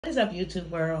What is up, YouTube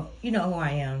world? You know who I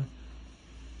am.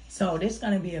 So this is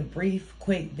going to be a brief,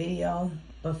 quick video.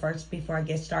 But first, before I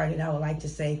get started, I would like to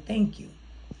say thank you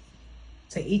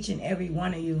to each and every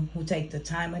one of you who take the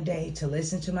time of day to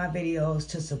listen to my videos,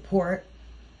 to support,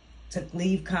 to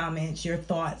leave comments, your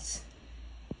thoughts,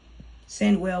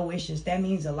 send well wishes. That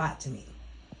means a lot to me.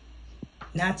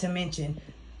 Not to mention,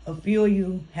 a few of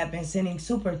you have been sending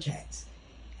super chats,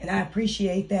 and I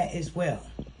appreciate that as well.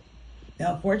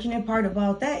 The unfortunate part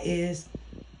about that is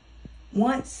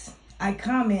once I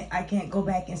comment, I can't go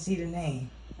back and see the name.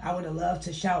 I would have loved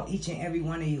to shout each and every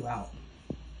one of you out.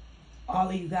 All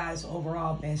of you guys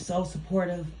overall been so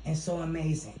supportive and so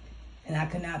amazing. And I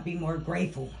could not be more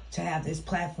grateful to have this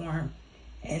platform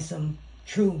and some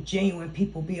true, genuine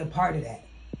people be a part of that.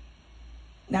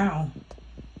 Now,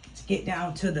 let's get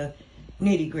down to the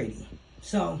nitty gritty.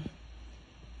 So,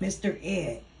 Mr.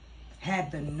 Ed had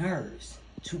the nerves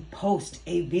to post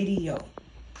a video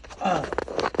of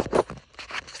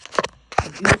a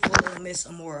beautiful little Miss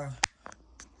Amora.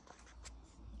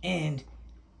 And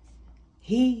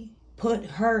he put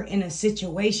her in a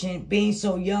situation being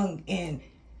so young, and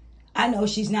I know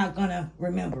she's not gonna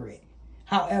remember it.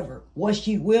 However, what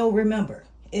she will remember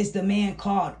is the man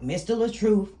called Mr.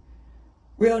 LaTruth,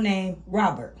 real name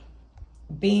Robert,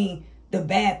 being the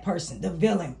bad person, the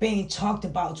villain, being talked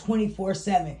about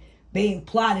 24/7, being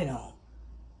plotted on.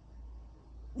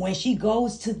 When she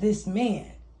goes to this man,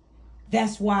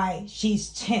 that's why she's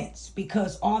tense,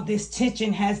 because all this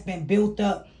tension has been built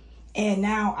up, and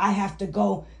now I have to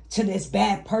go to this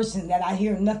bad person that I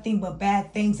hear nothing but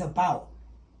bad things about.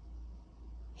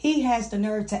 He has the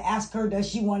nerve to ask her, does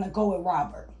she want to go with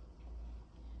Robert?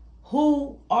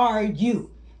 Who are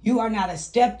you? You are not a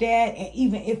stepdad, and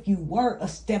even if you were a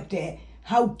stepdad,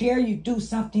 how dare you do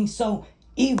something so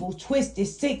evil, twisted,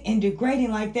 sick, and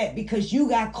degrading like that because you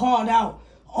got called out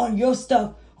on your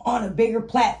stuff on a bigger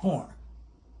platform.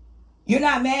 You're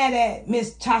not mad at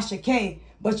Miss Tasha K,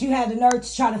 but you had the nerve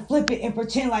to try to flip it and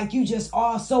pretend like you just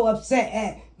all so upset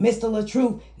at Mr.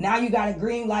 LaTruth. Now you got a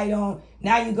green light on.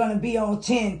 Now you're going to be on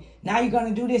 10. Now you're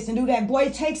going to do this and do that. Boy,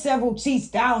 take several seats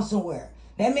down somewhere.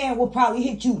 That man will probably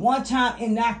hit you one time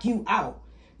and knock you out.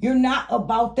 You're not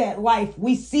about that life.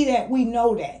 We see that. We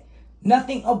know that.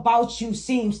 Nothing about you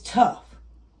seems tough.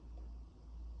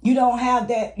 You don't have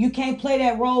that. You can't play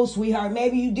that role, sweetheart.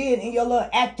 Maybe you did in your little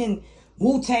acting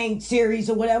Wu-Tang series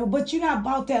or whatever, but you're not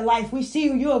about that life. We see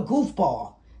you. You're a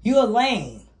goofball. You're a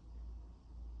lame.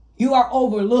 You are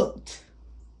overlooked.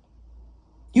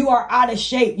 You are out of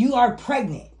shape. You are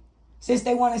pregnant. Since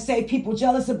they want to say people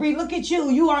jealous of Bree, look at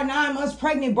you. You are 9 months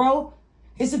pregnant, bro.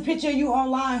 It's a picture of you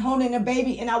online holding a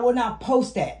baby, and I will not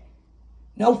post that.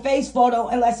 No face photo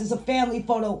unless it's a family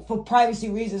photo for privacy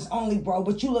reasons only, bro.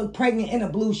 But you look pregnant in a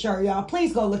blue shirt, y'all.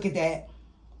 Please go look at that.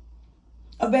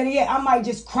 Or better yet, I might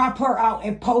just crop her out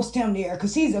and post him there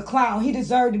because he's a clown. He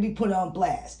deserved to be put on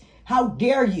blast. How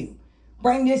dare you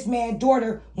bring this man's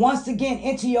daughter once again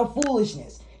into your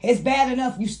foolishness? It's bad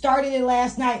enough you started it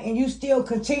last night and you still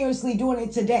continuously doing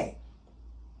it today.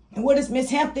 And what does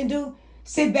Miss Hampton do?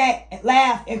 Sit back and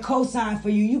laugh and co-sign for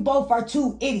you. You both are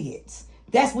two idiots.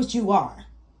 That's what you are.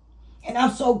 And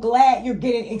I'm so glad you're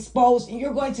getting exposed, and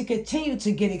you're going to continue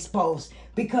to get exposed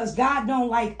because God don't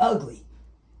like ugly.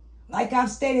 Like I've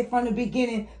stated from the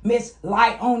beginning, Miss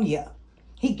Lieonya,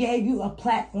 he gave you a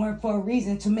platform for a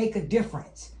reason, to make a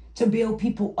difference, to build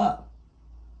people up,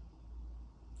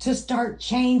 to start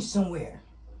change somewhere.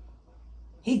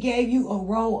 He gave you a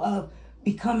role of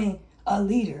becoming a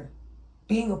leader,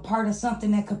 being a part of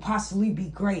something that could possibly be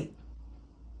great.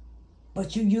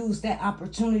 But you use that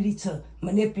opportunity to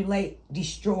manipulate,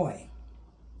 destroy,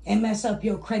 and mess up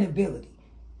your credibility.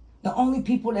 The only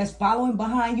people that's following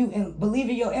behind you and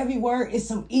believing your every word is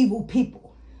some evil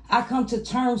people. I come to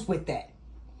terms with that.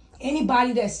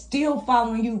 Anybody that's still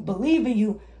following you, believing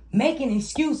you, making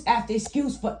excuse after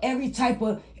excuse for every type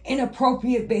of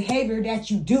inappropriate behavior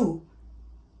that you do.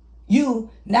 You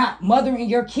not mothering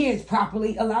your kids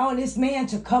properly, allowing this man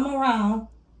to come around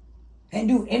and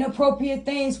do inappropriate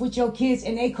things with your kids,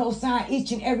 and they co-sign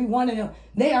each and every one of them.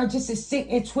 They are just as sick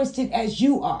and twisted as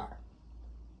you are.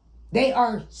 They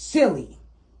are silly.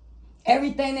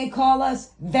 Everything they call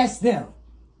us, that's them.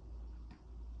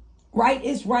 Right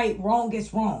is right, wrong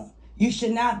is wrong. You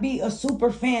should not be a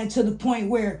super fan to the point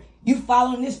where you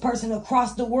following this person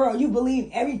across the world. You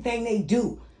believe everything they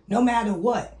do, no matter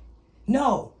what.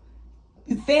 No.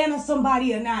 You fan of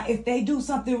somebody or not, if they do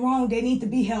something wrong, they need to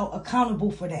be held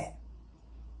accountable for that.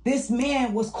 This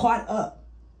man was caught up.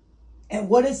 And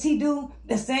what does he do?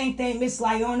 The same thing Miss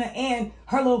Lieonya and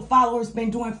her little followers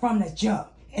been doing from the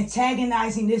jump.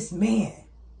 Antagonizing this man.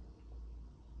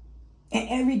 And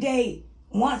every day,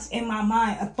 once in my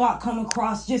mind, a thought come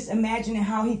across, just imagining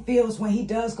how he feels when he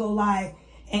does go live,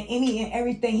 and any and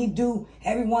everything he do,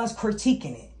 everyone's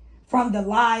critiquing it. From the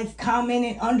live,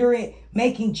 commenting under it,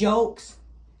 making jokes.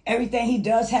 Everything he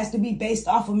does has to be based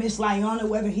off of Miss Lieonya,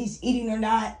 whether he's eating or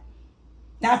not.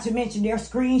 Not to mention they're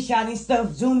screenshotting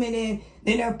stuff, zooming in,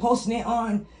 then they're posting it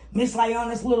on Miss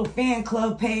Lieonya's little fan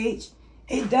club page.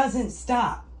 It doesn't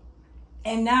stop.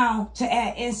 And now, to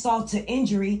add insult to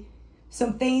injury,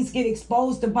 some things get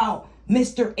exposed about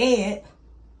Mr. Ed.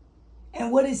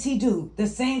 And what does he do? The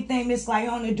same thing Miss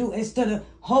Lieonya do. Instead of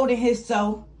holding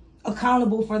himself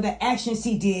accountable for the actions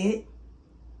he did,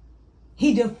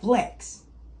 he deflects.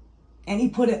 And he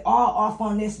put it all off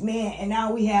on this man. And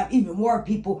now we have even more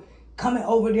people coming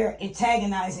over there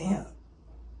antagonizing him.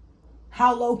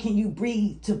 How low can you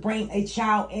breathe to bring a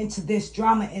child into this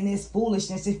drama and this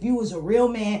foolishness? If you was a real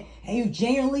man and you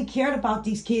genuinely cared about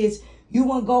these kids, you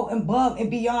wouldn't go above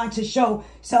and beyond to show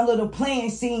some little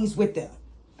playing scenes with them.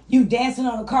 You dancing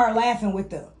on a car laughing with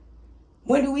them.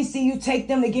 When do we see you take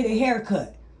them to get a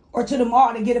haircut? Or to the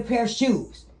mall to get a pair of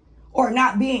shoes? Or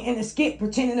not being in a skit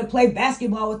pretending to play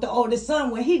basketball with the oldest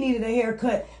son when he needed a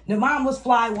haircut. The mom was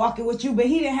fly walking with you, but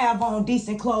he didn't have on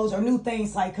decent clothes or new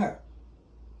things like her.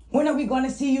 When are we going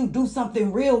to see you do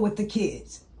something real with the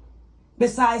kids?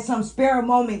 Besides some spare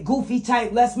moment, goofy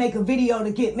type, let's make a video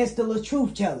to get Mr.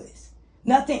 LaTruth jealous.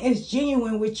 Nothing is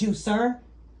genuine with you, sir.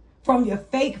 From your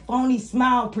fake, phony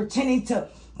smile, pretending to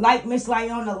like Miss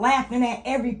Lieonya, laughing at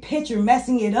every picture,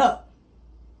 messing it up.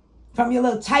 From your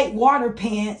little tight water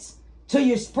pants, to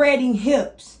your spreading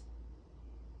hips,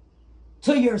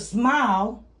 to your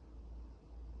smile.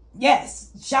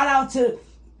 Yes, shout out to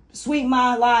Sweet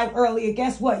Mind Live earlier.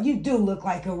 Guess what? You do look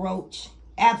like a roach.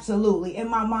 Absolutely. And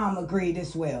my mom agreed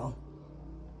as well.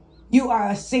 You are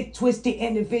a sick, twisted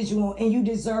individual, and you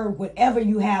deserve whatever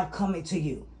you have coming to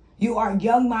you. You are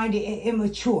young-minded and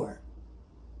immature.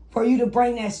 For you to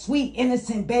bring that sweet,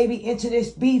 innocent baby into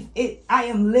this beef, I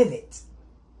am livid.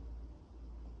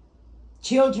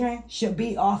 Children should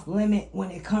be off limit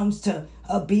when it comes to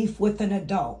a beef with an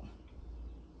adult.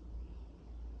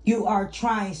 You are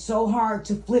trying so hard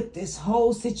to flip this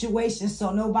whole situation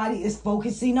so nobody is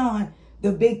focusing on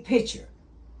the big picture.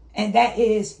 And that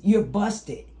is, you're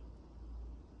busted.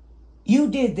 You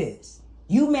did this.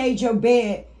 You made your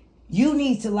bed. You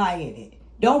need to lie in it.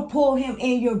 Don't pull him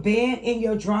in your bed, in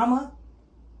your drama.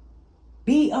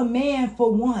 Be a man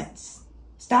for once.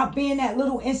 Stop being that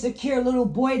little insecure little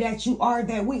boy that you are,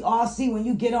 that we all see when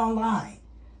you get online.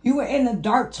 You were in the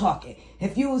dark talking.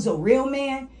 If you was a real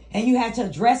man and you had to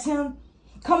address him,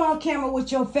 come on camera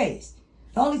with your face.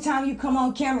 The only time you come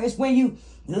on camera is when you,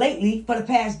 lately, for the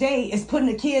past day, is putting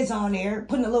the kids on there,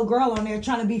 putting the little girl on there,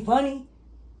 trying to be funny.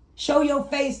 Show your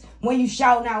face when you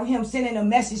shouting out him, sending a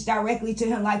message directly to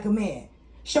him like a man.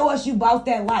 Show us you about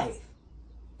that life.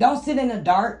 Don't sit in the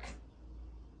dark.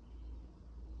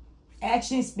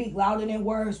 Actions speak louder than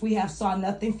words. We have saw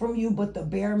nothing from you but the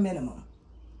bare minimum.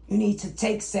 You need to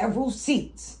take several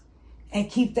seats and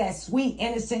keep that sweet,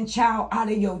 innocent child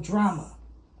out of your drama.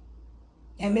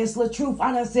 And Miss LaTruth,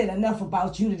 I done said enough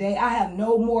about you today. I have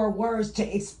no more words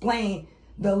to explain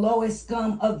the lowest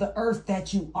scum of the earth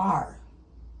that you are.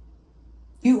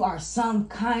 You are some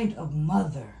kind of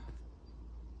mother.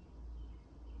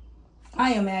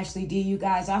 I am Ashley D, you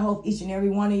guys. I hope each and every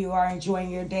one of you are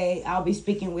enjoying your day. I'll be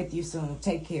speaking with you soon.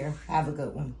 Take care. Have a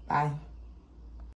good one. Bye.